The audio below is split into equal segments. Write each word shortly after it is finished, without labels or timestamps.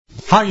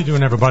How you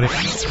doing, everybody? The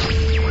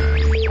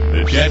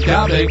Chet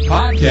Kalnick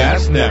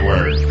Podcast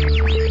Network.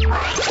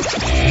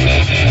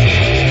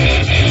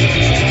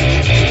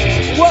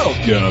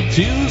 Welcome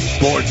to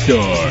Sports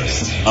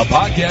Course, a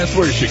podcast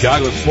where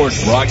Chicago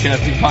sports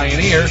broadcasting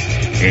pioneer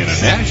and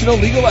a national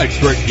legal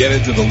expert get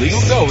into the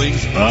legal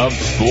goings of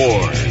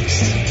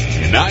sports.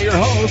 And now your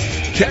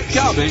hosts, Chet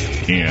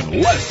Kalnick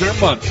and Lester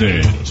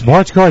Munson.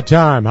 Sports Court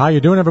time. How you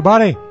doing,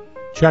 everybody?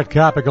 Chet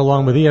Kalnick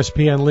along with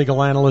ESPN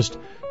legal analyst,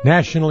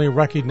 nationally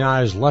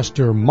recognized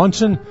Lester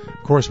Munson.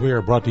 Of course, we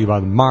are brought to you by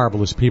the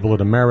marvelous people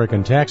at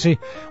American Taxi.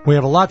 We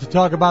have a lot to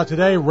talk about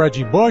today.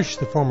 Reggie Bush,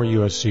 the former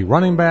USC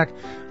running back,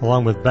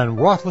 along with Ben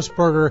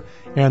Roethlisberger,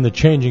 and the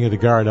changing of the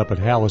guard up at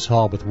Halas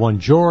Hall with one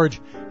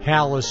George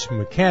Halas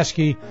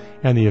McCaskey,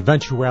 and the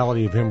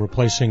eventuality of him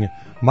replacing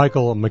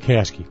Michael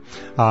McCaskey.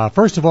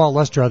 First of all,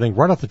 Lester, I think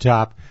right off the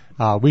top,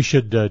 we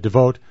should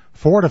devote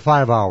 4 to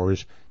 5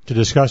 hours to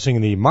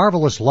discussing the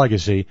marvelous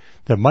legacy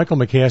that Michael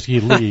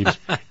McCaskey leaves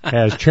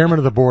as chairman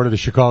of the board of the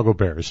Chicago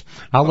Bears.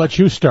 I'll let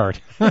you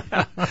start.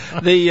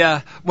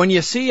 When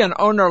you see an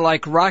owner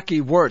like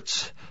Rocky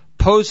Wirtz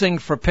posing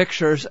for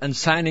pictures and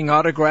signing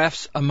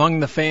autographs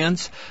among the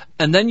fans,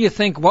 and then you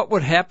think what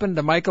would happen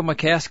to Michael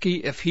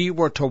McCaskey if he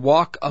were to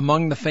walk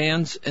among the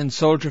fans in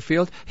Soldier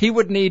Field? He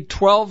would need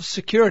 12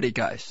 security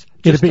guys.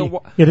 It'd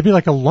be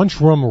like a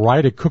lunchroom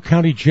riot at Cook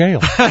County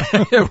Jail.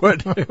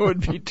 It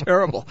would be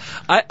terrible.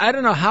 I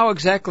don't know how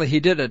exactly he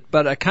did it,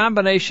 but a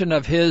combination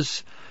of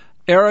his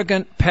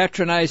arrogant,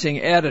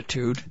 patronizing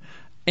attitude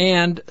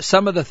and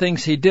some of the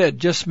things he did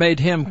just made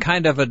him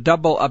kind of a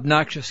double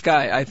obnoxious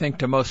guy, I think,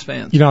 to most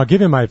fans. You know, I'll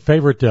give you my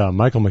favorite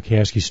Michael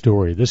McCaskey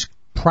story. This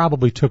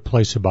probably took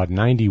place about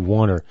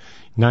 91 or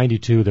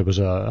 92. There was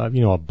a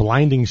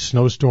blinding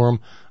snowstorm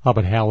up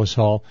at Halas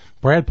Hall.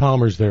 Brad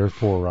Palmer's there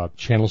for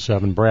Channel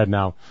 7. Brad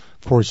now,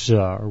 of course,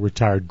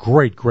 retired.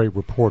 Great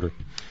reporter.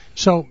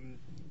 So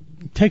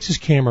takes his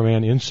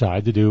cameraman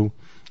inside to do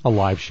a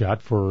live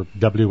shot for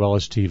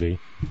WLS-TV.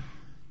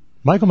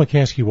 Michael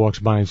McCaskey walks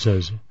by and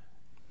says,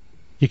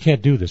 "You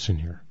can't do this in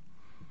here."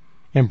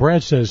 And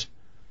Brad says,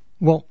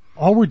 "Well,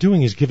 all we're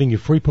doing is giving you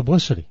free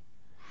publicity."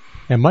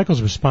 And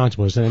Michael's response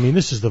was, and I mean,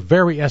 this is the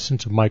very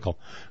essence of Michael,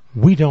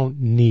 "We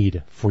don't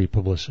need free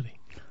publicity."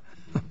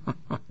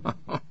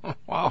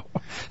 Wow.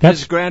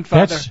 His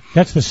grandfather.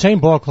 That's the same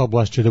ball club,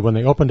 Lester, that when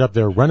they opened up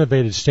their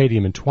renovated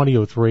stadium in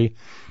 2003,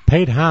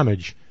 paid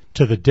homage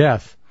to the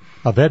death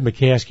of Ed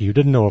McCaskey, who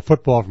didn't know a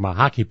football from a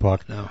hockey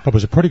puck, but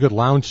was a pretty good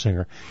lounge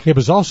singer. It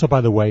was also, by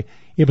the way,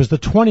 it was the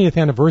 20th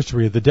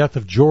anniversary of the death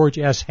of George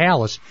S.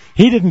 Halas.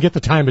 He didn't get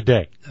the time of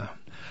day.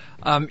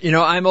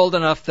 No. I'm old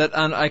enough that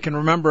I can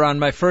remember on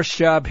my first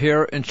job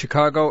here in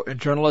Chicago in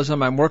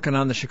journalism, I'm working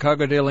on the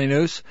Chicago Daily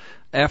News,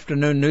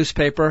 afternoon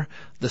newspaper.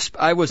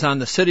 I was on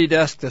the city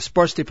desk. The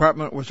sports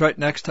department was right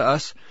next to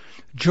us.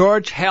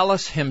 George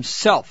Halas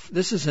himself,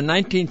 this is in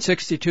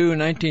 1962,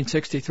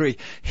 1963,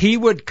 he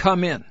would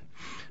come in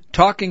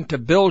talking to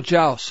Bill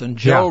Jouse and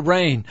Joe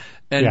Rain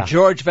and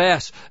George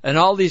Vass and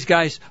all these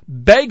guys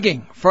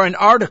begging for an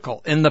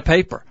article in the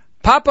paper.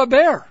 Papa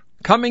Bear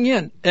coming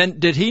in. And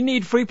did he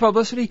need free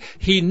publicity?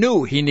 He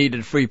knew he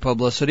needed free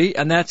publicity,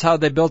 and that's how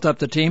they built up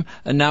the team,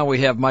 and now we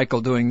have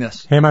Michael doing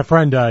this. Hey, my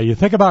friend, you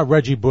think about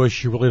Reggie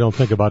Bush, you really don't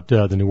think about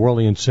the New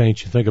Orleans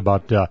Saints. You think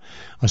about a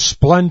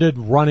splendid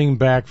running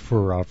back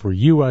for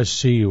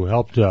USC who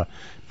helped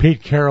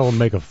Pete Carroll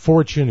make a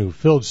fortune, who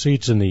filled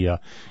seats in the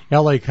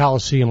L.A.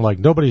 Coliseum like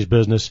nobody's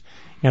business,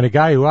 and a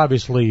guy who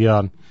obviously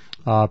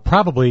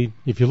probably,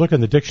 if you look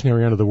in the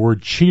dictionary under the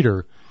word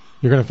cheater,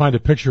 you're going to find a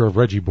picture of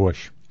Reggie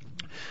Bush.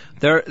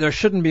 There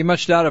shouldn't be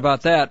much doubt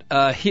about that.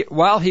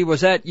 While he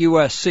was at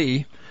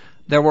USC,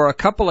 there were a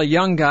couple of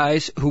young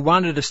guys who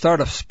wanted to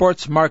start a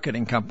sports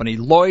marketing company,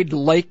 Lloyd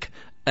Lake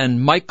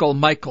and Michael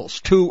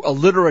Michaels, two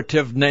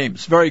alliterative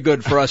names, very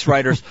good for us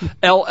writers,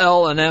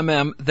 LL and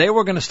MM. They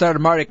were going to start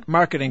a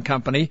marketing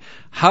company.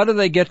 How did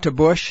they get to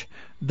Bush?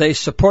 They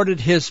supported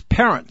his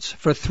parents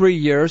for 3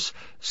 years,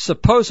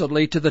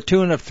 supposedly to the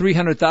tune of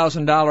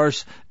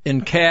 $300,000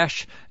 in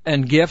cash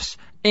and gifts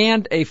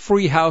and a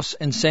free house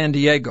in San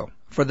Diego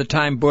for the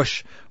time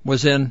Bush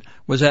was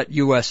at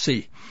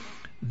USC.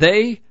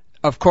 They,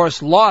 of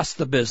course, lost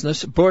the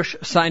business. Bush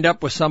signed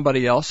up with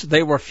somebody else.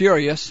 They were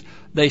furious.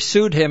 They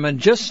sued him,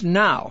 and just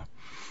now,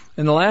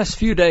 in the last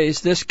few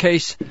days, this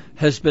case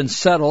has been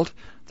settled.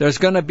 There's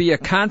going to be a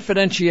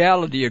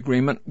confidentiality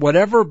agreement.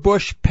 Whatever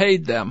Bush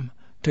paid them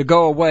to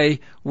go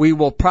away, we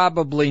will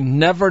probably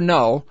never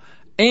know.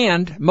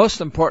 And, most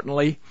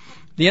importantly,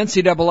 the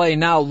NCAA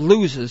now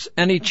loses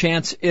any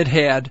chance it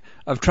had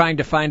of trying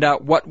to find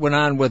out what went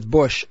on with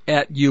Bush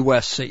at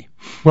USC.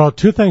 Well,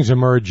 two things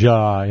emerge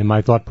in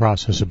my thought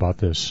process about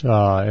this,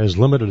 as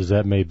limited as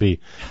that may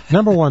be.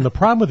 Number one, the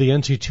problem with the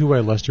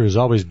NC2A, Lester, has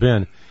always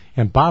been,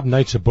 and Bob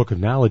Knight's a book of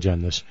knowledge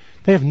on this,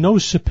 they have no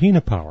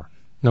subpoena power,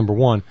 number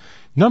one.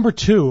 Number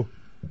two,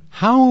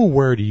 how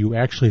aware do you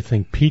actually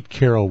think Pete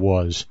Carroll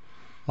was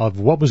of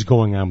what was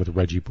going on with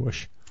Reggie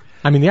Bush?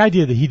 I mean, the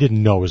idea that he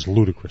didn't know is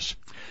ludicrous.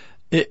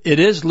 It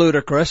is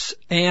ludicrous,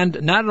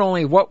 and not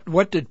only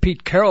what did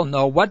Pete Carroll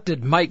know, what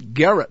did Mike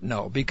Garrett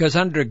know? Because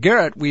under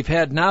Garrett, we've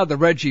had now the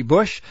Reggie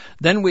Bush,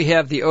 then we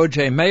have the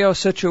O.J. Mayo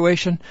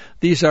situation.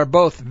 These are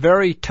both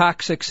very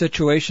toxic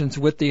situations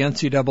with the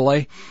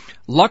NCAA.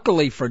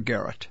 Luckily for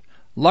Garrett,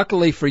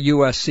 luckily for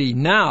USC,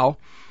 now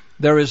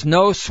there is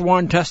no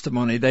sworn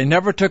testimony. They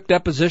never took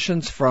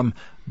depositions from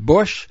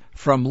Bush,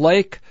 from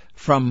Lake,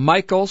 from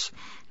Michaels,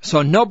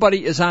 so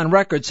nobody is on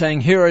record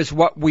saying, here is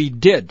what we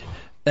did.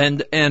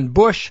 And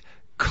Bush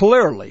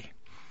clearly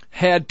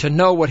had to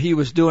know what he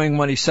was doing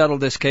when he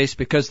settled this case,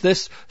 because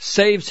this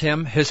saves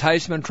him his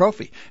Heisman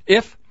Trophy.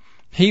 If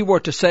he were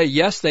to say,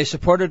 yes, they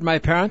supported my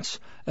parents,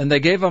 and they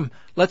gave him,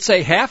 let's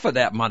say, half of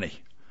that money,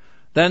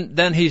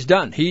 then he's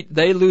done.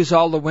 They lose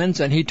all the wins,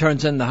 and he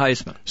turns in the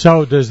Heisman.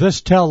 So does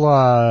this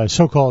tell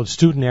so-called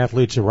student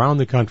athletes around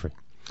the country,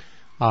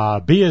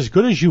 be as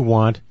good as you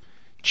want,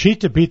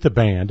 cheat to beat the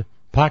band,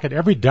 pocket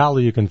every dollar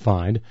you can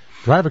find,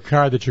 drive a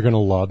car that you're going to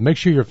love, make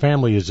sure your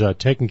family is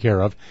taken care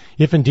of,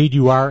 if indeed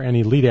you are an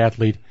elite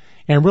athlete,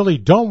 and really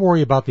don't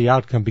worry about the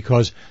outcome,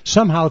 because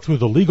somehow through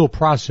the legal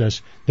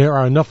process there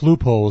are enough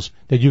loopholes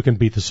that you can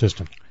beat the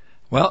system?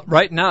 Well,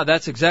 right now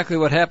that's exactly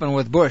what happened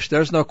with Bush.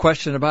 There's no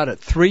question about it.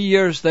 3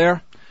 years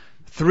there,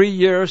 3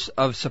 years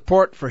of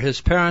support for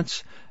his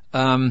parents.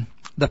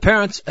 The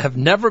parents have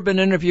never been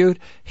interviewed.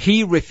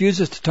 He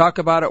refuses to talk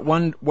about it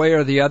one way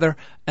or the other.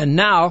 And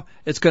now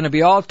it's going to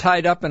be all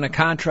tied up in a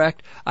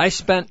contract. I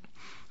spent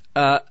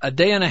a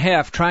day and a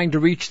half trying to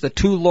reach the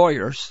two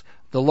lawyers,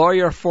 the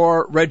lawyer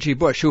for Reggie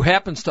Bush, who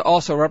happens to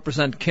also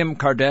represent Kim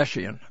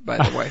Kardashian, by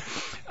the way,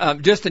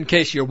 just in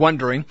case you're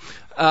wondering,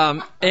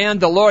 and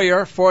the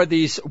lawyer for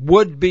these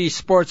would-be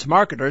sports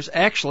marketers,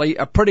 actually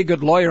a pretty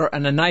good lawyer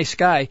and a nice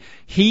guy.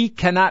 He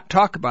cannot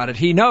talk about it.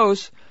 He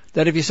knows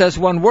that if he says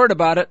one word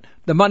about it,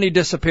 the money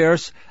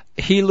disappears,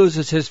 he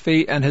loses his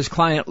fee, and his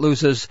client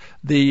loses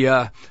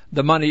the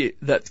money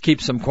that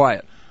keeps him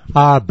quiet.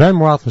 Ben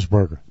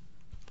Roethlisberger,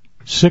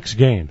 6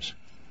 games.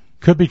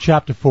 Could be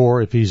chopped to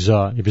 4 if he's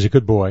a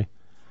good boy.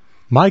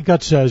 My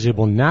gut says it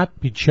will not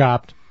be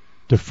chopped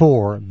to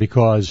 4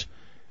 because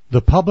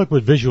the public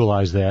would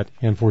visualize that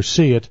and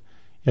foresee it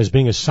as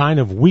being a sign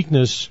of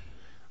weakness,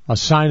 a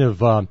sign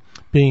of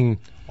being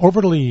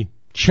overly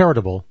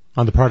charitable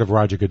on the part of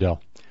Roger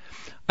Goodell.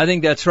 I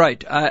think that's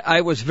right.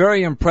 I was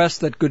very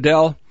impressed that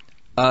Goodell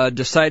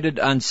decided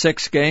on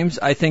 6 games.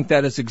 I think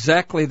that is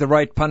exactly the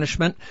right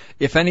punishment.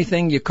 If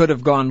anything, you could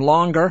have gone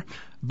longer,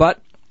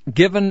 but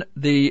given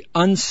the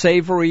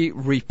unsavory,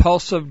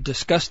 repulsive,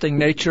 disgusting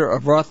nature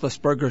of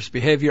Roethlisberger's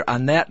behavior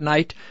on that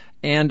night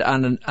and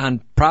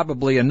on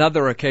probably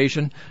another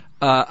occasion,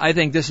 I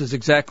think this is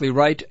exactly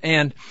right.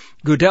 And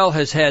Goodell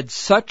has had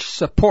such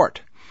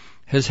support,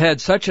 has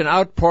had such an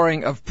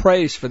outpouring of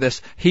praise for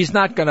this, he's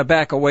not going to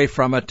back away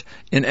from it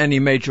in any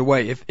major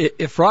way.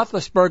 If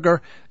Roethlisberger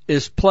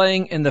is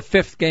playing in the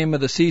 5th game of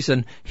the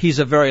season, he's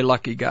a very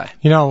lucky guy.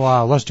 You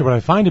know, Lester, what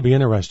I find to be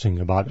interesting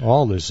about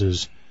all this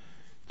is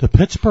the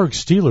Pittsburgh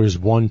Steelers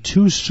won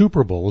 2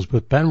 Super Bowls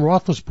with Ben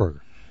Roethlisberger.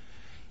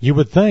 You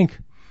would think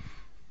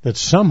that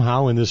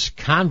somehow in this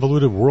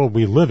convoluted world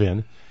we live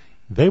in,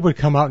 they would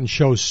come out and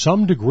show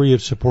some degree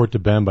of support to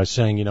Ben by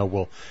saying, you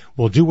know,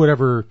 we'll do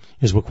whatever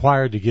is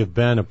required to give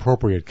Ben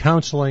appropriate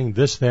counseling,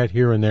 this, that,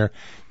 here, and there.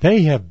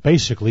 They have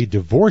basically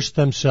divorced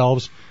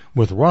themselves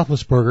with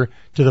Roethlisberger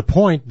to the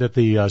point that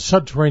the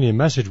subterranean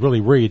message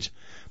really reads,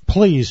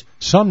 please,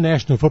 some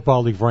National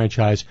Football League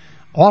franchise,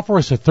 offer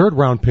us a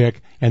 3rd-round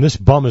pick, and this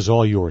bum is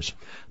all yours.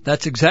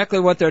 That's exactly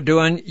what they're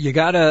doing. You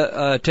got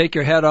to take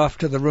your hat off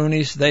to the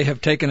Rooneys. They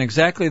have taken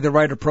exactly the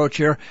right approach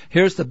here.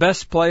 Here's the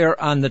best player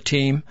on the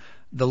team,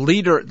 the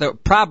leader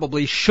that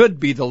probably should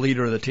be the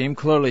leader of the team.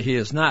 Clearly he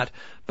is not,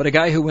 but a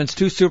guy who wins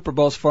 2 Super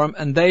Bowls for him,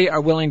 and they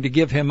are willing to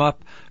give him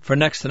up for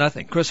next to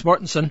nothing. Chris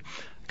Mortensen,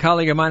 a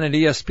colleague of mine at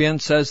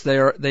ESPN, says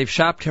they've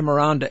shopped him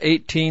around to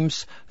 8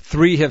 teams.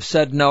 3 have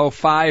said no.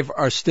 5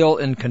 are still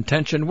in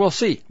contention. We'll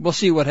see. We'll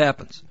see what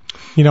happens.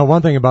 You know,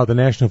 one thing about the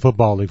National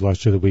Football League,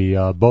 Lester, that we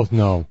both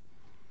know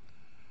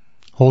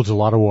holds a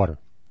lot of water.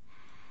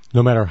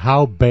 No matter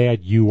how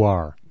bad you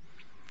are.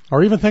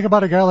 Or even think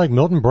about a guy like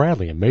Milton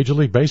Bradley in Major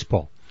League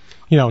Baseball.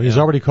 You know, he's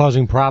already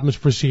causing problems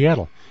for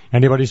Seattle.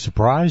 Anybody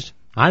surprised?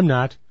 I'm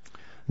not.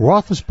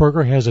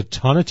 Roethlisberger has a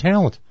ton of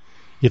talent.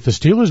 If the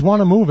Steelers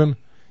want to move him,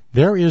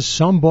 there is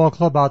some ball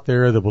club out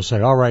there that will say,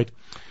 all right,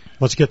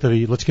 let's get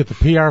the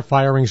PR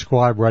firing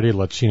squad ready.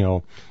 Let's,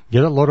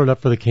 get it loaded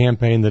up for the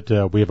campaign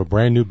that we have a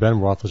brand new Ben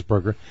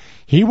Roethlisberger.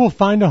 He will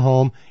find a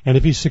home, and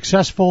if he's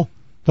successful,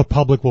 the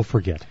public will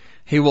forget.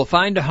 He will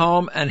find a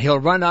home, and he'll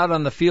run out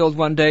on the field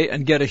one day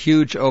and get a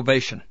huge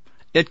ovation.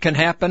 It can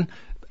happen,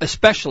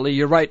 especially,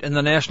 you're right, in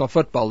the National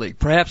Football League.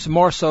 Perhaps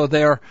more so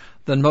there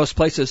than most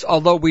places,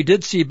 although we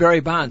did see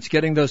Barry Bonds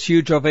getting those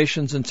huge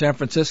ovations in San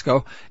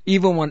Francisco,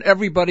 even when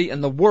everybody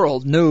in the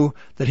world knew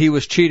that he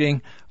was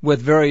cheating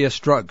with various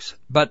drugs.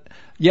 But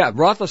Yeah,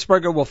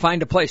 Roethlisberger will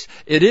find a place.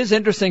 It is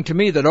interesting to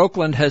me that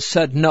Oakland has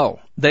said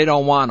no. They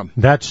don't want him.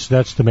 That's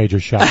the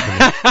major shock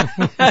to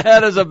me.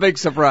 That is a big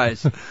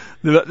surprise.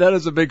 That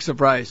is a big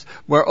surprise.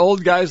 Where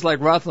old guys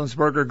like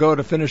Roethlisberger go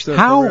to finish their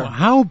career.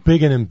 How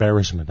big an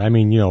embarrassment. I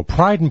mean,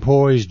 Pride and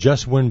Poise,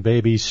 Just Win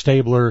Baby,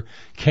 Stabler,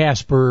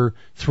 Casper,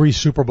 3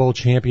 Super Bowl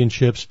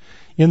championships.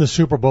 In the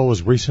Super Bowl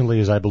as recently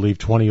as, I believe,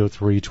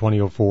 2003,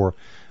 2004,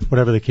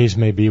 whatever the case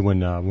may be,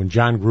 when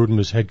John Gruden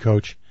was head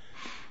coach.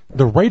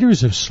 The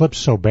Raiders have slipped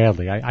so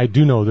badly. I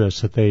do know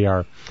this, that they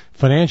are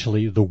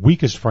financially the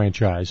weakest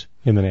franchise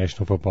in the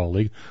National Football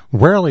League.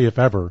 Rarely, if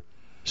ever,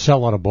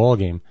 sell out a ball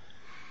game.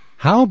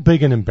 How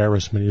big an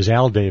embarrassment is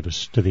Al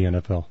Davis to the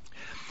NFL?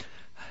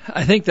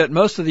 I think that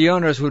most of the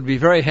owners would be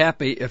very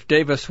happy if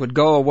Davis would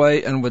go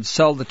away and would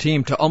sell the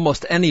team to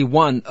almost any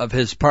one of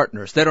his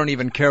partners. They don't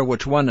even care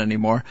which one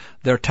anymore.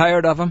 They're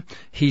tired of him.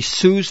 He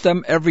sues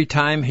them every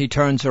time he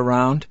turns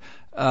around.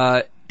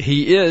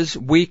 He is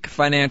weak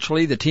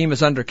financially. The team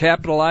is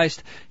undercapitalized.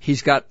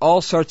 He's got all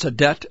sorts of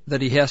debt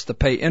that he has to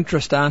pay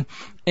interest on,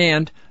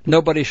 and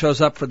nobody shows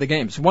up for the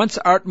games. Once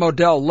Art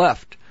Modell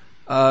left,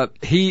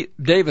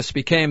 Davis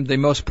became the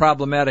most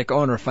problematic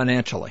owner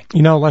financially.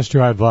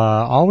 Lester, I've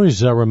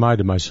always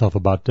reminded myself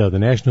about the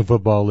National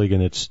Football League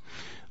and its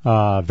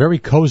very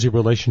cozy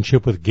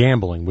relationship with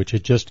gambling, which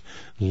it just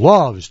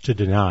loves to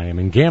deny. I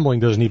mean,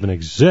 gambling doesn't even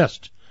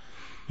exist.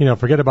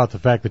 Forget about the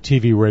fact that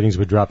TV ratings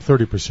would drop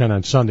 30%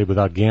 on Sunday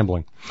without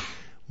gambling.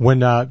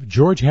 When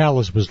George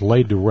Halas was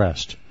laid to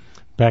rest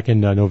back in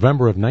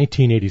November of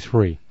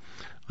 1983,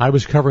 I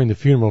was covering the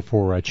funeral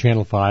for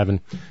Channel 5, and,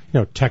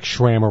 Tex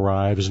Schramm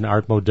arrives, and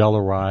Art Modell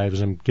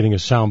arrives, and I'm getting a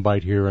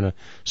soundbite here and a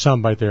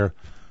soundbite there.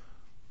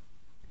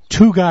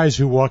 2 guys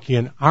who walk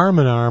in arm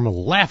in arm,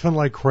 laughing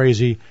like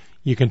crazy.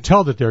 You can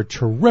tell that they're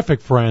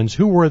terrific friends.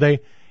 Who were they?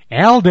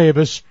 Al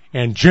Davis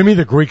and Jimmy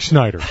the Greek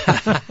Snyder.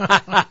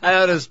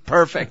 That is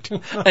perfect.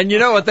 And you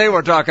know what they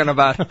were talking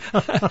about.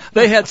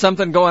 They had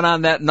something going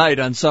on that night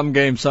on some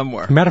game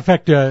somewhere. Matter of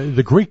fact,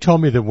 the Greek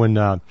told me that when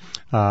Al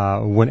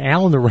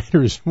and the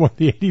Raiders won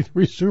the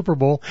 83 Super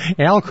Bowl,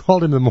 Al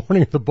called him in the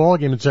morning of the ball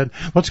game and said,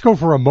 let's go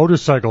for a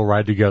motorcycle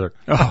ride together.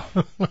 Oh,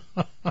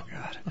 God.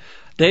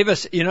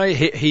 Davis,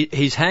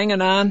 he's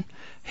hanging on.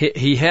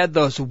 He had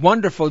those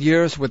wonderful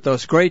years with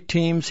those great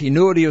teams. He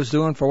knew what he was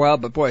doing for a while,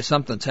 but boy,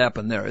 something's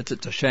happened there. It's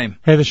a shame.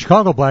 Hey, the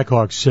Chicago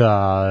Blackhawks,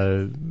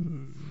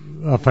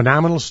 a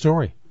phenomenal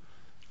story.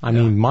 I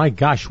mean, my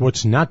gosh,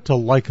 what's not to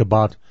like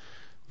about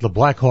the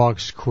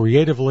Blackhawks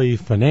creatively,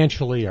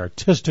 financially,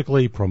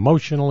 artistically,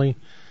 promotionally?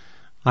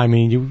 I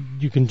mean,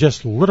 you can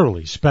just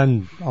literally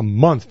spend a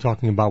month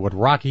talking about what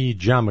Rocky,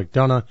 John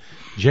McDonough,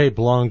 Jay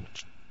Blanc,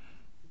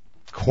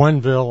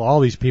 Quenneville, all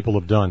these people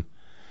have done.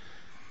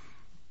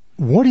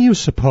 What do you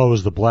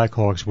suppose the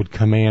Blackhawks would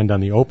command on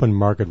the open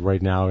market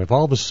right now if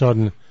all of a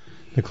sudden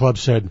the club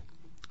said,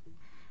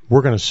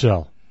 we're going to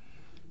sell?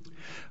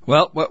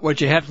 Well,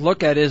 what you have to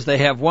look at is they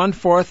have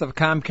 1/4 of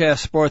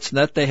Comcast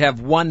Sportsnet. They have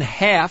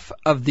 1/2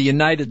 of the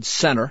United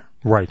Center.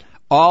 Right.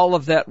 All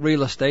of that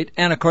real estate.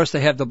 And, of course,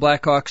 they have the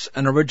Blackhawks,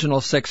 an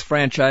Original Six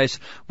franchise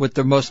with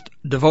the most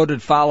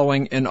devoted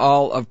following in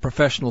all of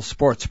professional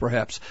sports,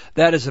 perhaps.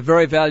 That is a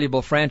very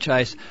valuable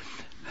franchise.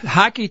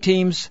 Hockey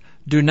teams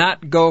do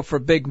not go for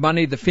big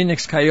money. The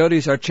Phoenix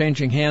Coyotes are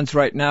changing hands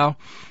right now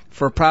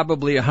for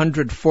probably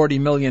 $140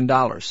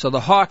 million. So the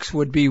Hawks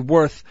would be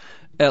worth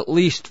at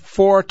least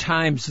 4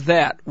 times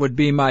that, would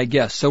be my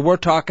guess. So we're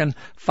talking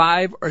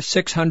 $500 or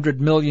 $600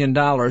 million.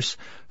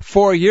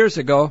 4 years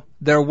ago,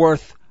 they're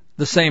worth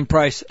the same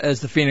price as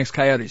the Phoenix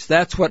Coyotes.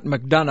 That's what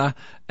McDonough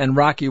and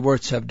Rocky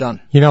Wirtz have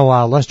done.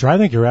 Lester, I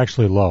think you're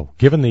actually low,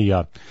 given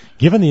the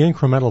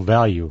incremental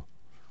value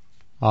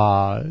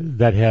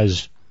that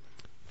has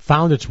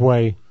found its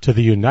way to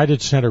the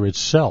United Center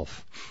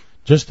itself.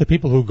 Just the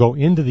people who go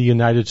into the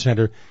United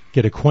Center,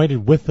 get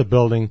acquainted with the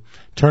building,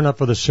 turn up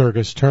for the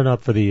circus, turn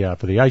up for the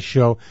ice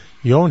show.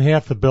 You own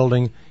half the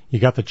building. You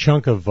got the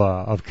chunk of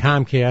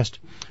Comcast,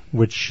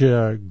 which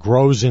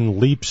grows in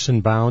leaps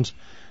and bounds.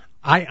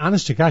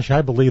 Honest to gosh,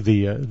 I believe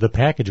the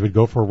package would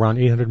go for around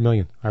 $800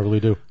 million. I really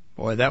do.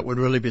 Boy, that would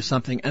really be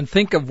something. And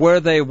think of where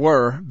they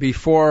were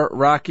before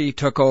Rocky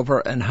took over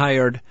and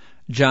hired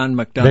John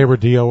McDonough. They were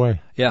DOA.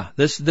 Yeah,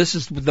 this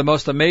is the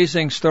most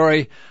amazing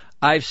story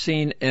I've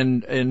seen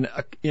in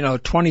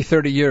 20,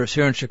 30 years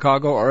here in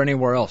Chicago or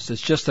anywhere else.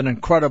 It's just an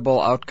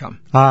incredible outcome.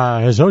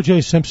 Has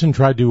O.J. Simpson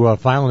tried to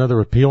file another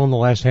appeal in the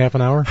last half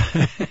an hour?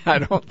 I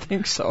don't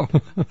think so.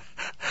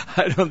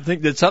 I don't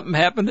think. Did something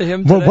happen to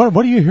him today?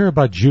 What do you hear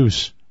about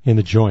Juice in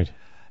the joint?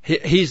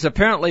 He's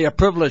apparently a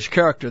privileged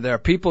character there.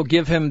 People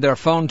give him their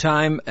phone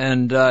time,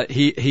 and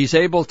he's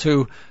able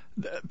to.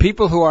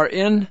 People who are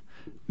in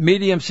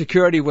medium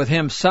security with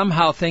him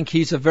somehow think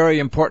he's a very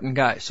important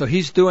guy. So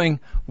he's doing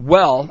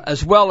well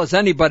as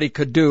anybody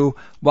could do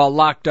while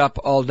locked up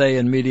all day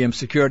in medium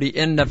security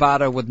in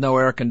Nevada with no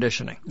air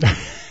conditioning.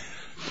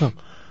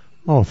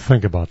 Oh,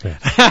 think about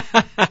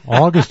that.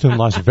 August in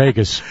Las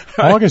Vegas,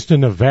 August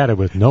in Nevada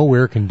with no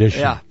air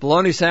conditioning. Yeah,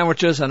 bologna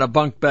sandwiches and a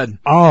bunk bed.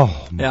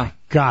 Oh, my yeah.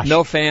 gosh.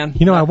 No fan.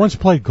 You know, I once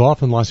played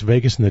golf in Las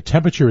Vegas, and the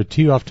temperature at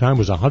tee-off time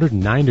was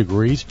 109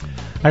 degrees.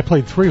 I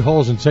played 3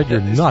 holes and said,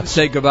 you're nuts.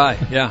 Say goodbye.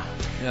 Yeah.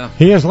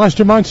 He is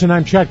Lester Munson.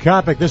 I'm Chet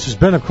Kopic. This has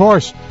been, of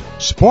course,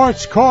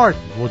 Sports Court.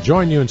 We'll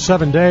join you in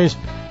 7 days.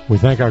 We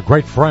thank our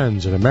great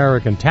friends at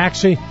American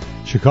Taxi,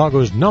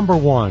 Chicago's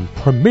 #1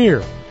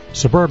 premier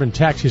suburban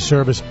taxi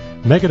service.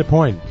 Make it a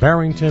point.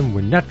 Barrington,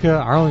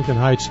 Winnetka, Arlington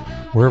Heights,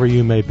 wherever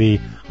you may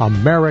be,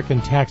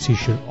 American Taxi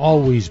should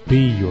always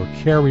be your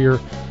carrier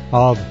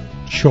of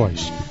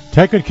choice.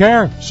 Take good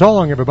care. So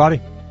long,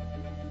 everybody.